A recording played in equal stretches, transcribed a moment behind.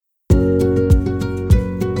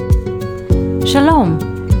Shalom,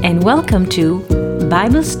 and welcome to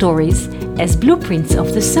Bible Stories as Blueprints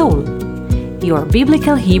of the Soul, your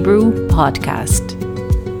Biblical Hebrew podcast.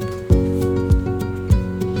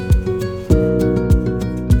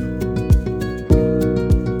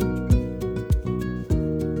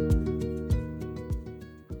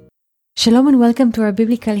 Shalom and welcome to our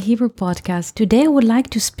Biblical Hebrew podcast. Today I would like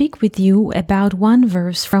to speak with you about one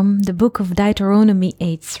verse from the book of Deuteronomy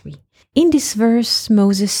 8:3. In this verse,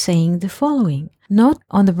 Moses saying the following: "Not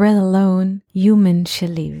on the bread alone human shall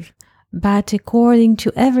live, but according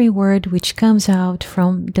to every word which comes out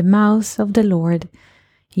from the mouth of the Lord,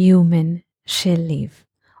 human shall live."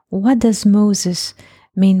 What does Moses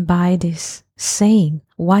mean by this saying?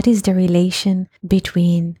 What is the relation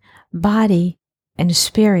between body and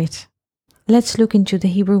spirit? Let's look into the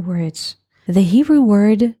Hebrew words. The Hebrew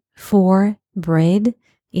word for bread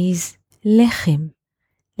is lechem.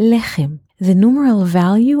 Lechem. The numeral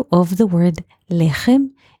value of the word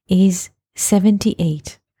lechem is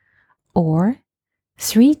 78, or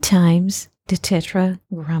 3 times the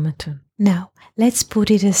tetragrammaton. Now, let's put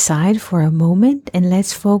it aside for a moment and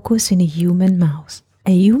let's focus on a human mouth.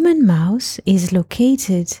 A human mouth is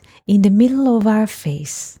located in the middle of our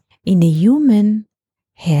face. In a human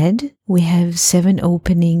head, we have 7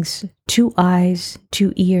 openings, 2 eyes,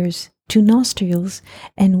 2 ears, 2 nostrils,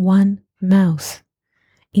 and 1 mouth.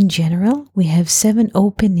 In general, we have 7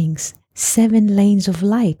 openings, 7 lanes of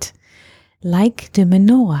light, like the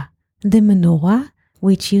menorah. The menorah,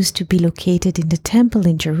 which used to be located in the temple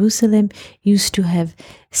in Jerusalem, used to have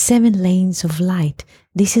 7 lanes of light.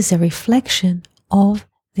 This is a reflection of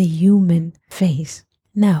the human face.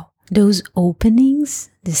 Now, those openings,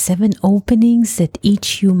 the 7 openings that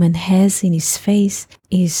each human has in his face,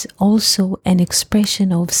 is also an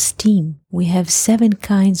expression of steam. We have 7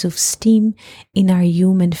 kinds of steam in our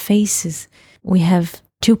human faces. We have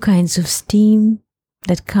 2 kinds of steam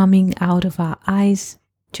that coming out of our eyes,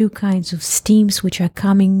 2 kinds of steams which are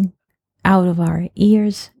coming out of our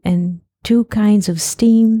ears, and 2 kinds of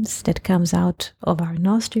steams that comes out of our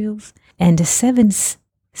nostrils, and the 7th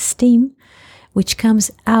steam which comes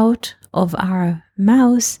out of our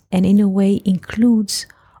mouth and in a way includes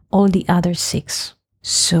all the other 6.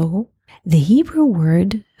 So, the Hebrew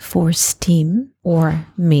word for steam or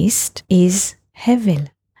mist is hevel.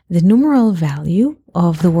 The numeral value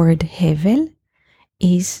of the word hevel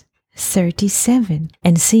is 37.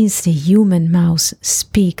 And since the human mouth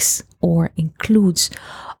speaks or includes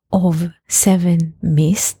of 7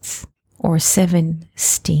 mists or 7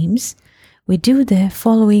 steams, we do the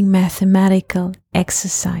following mathematical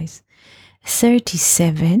exercise.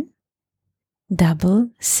 37 double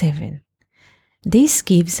 7. This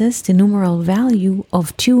gives us the numeral value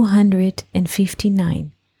of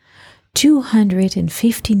 259.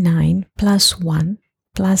 259 plus 1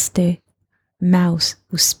 plus the mouth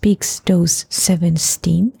who speaks those 7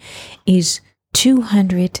 steam is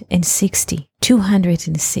 260.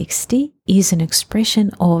 260 is an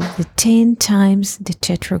expression of the 10 times the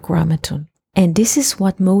tetragrammaton. And this is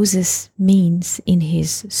what Moses means in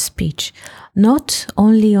his speech. Not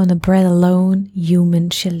only on the bread alone human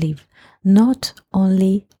shall live. Not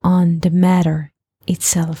only on the matter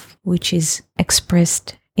itself, which is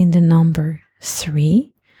expressed in the number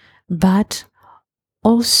 3, but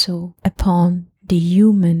also upon the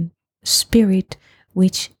human spirit,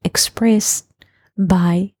 which expressed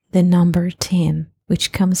by the number 10,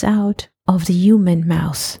 which comes out of the human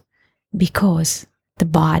mouth, because the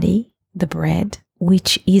body, the bread,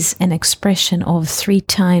 which is an expression of 3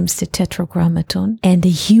 times the tetragrammaton, and the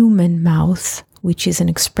human mouth, which is an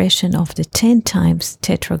expression of the 10 times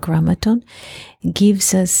tetragrammaton,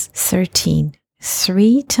 gives us 13.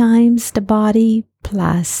 3 times the body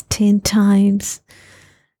plus 10 times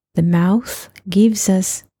the mouth gives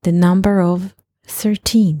us the number of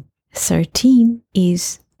 13. 13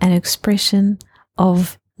 is an expression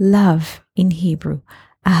of love in Hebrew.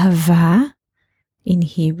 Ahava in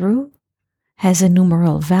Hebrew has a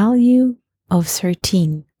numeral value of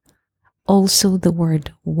 13. Also the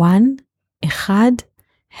word 1, echad,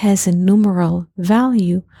 has a numeral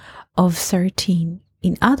value of 13.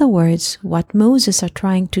 In other words, what Moses are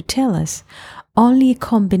trying to tell us, only a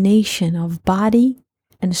combination of body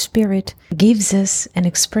and spirit gives us an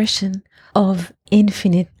expression of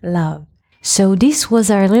infinite love. So this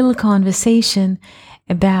was our little conversation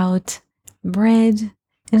about bread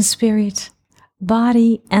and spirit,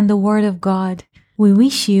 body and the Word of God. We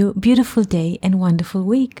wish you a beautiful day and wonderful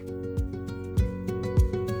week.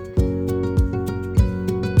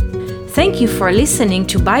 Thank you for listening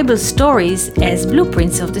to Bible Stories as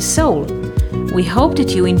Blueprints of the Soul. We hope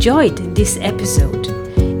that you enjoyed this episode.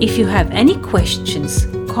 If you have any questions,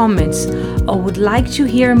 comments, or would like to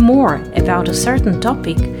hear more about a certain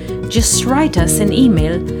topic, just write us an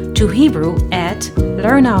email to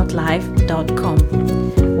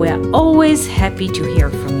hebrew@learnoutlive.com. We are always happy to hear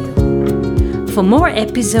from you. For more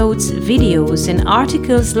episodes, videos, and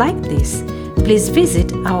articles like this, please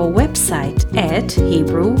visit our website at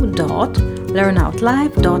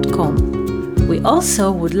hebrew.learnoutlive.com. We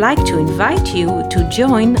also would like to invite you to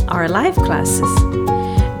join our live classes.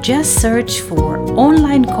 Just search for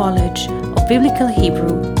Online College of Biblical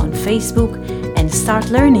Hebrew on Facebook and start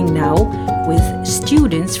learning now with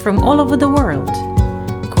students from all over the world.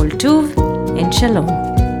 Kol Tuv and Shalom.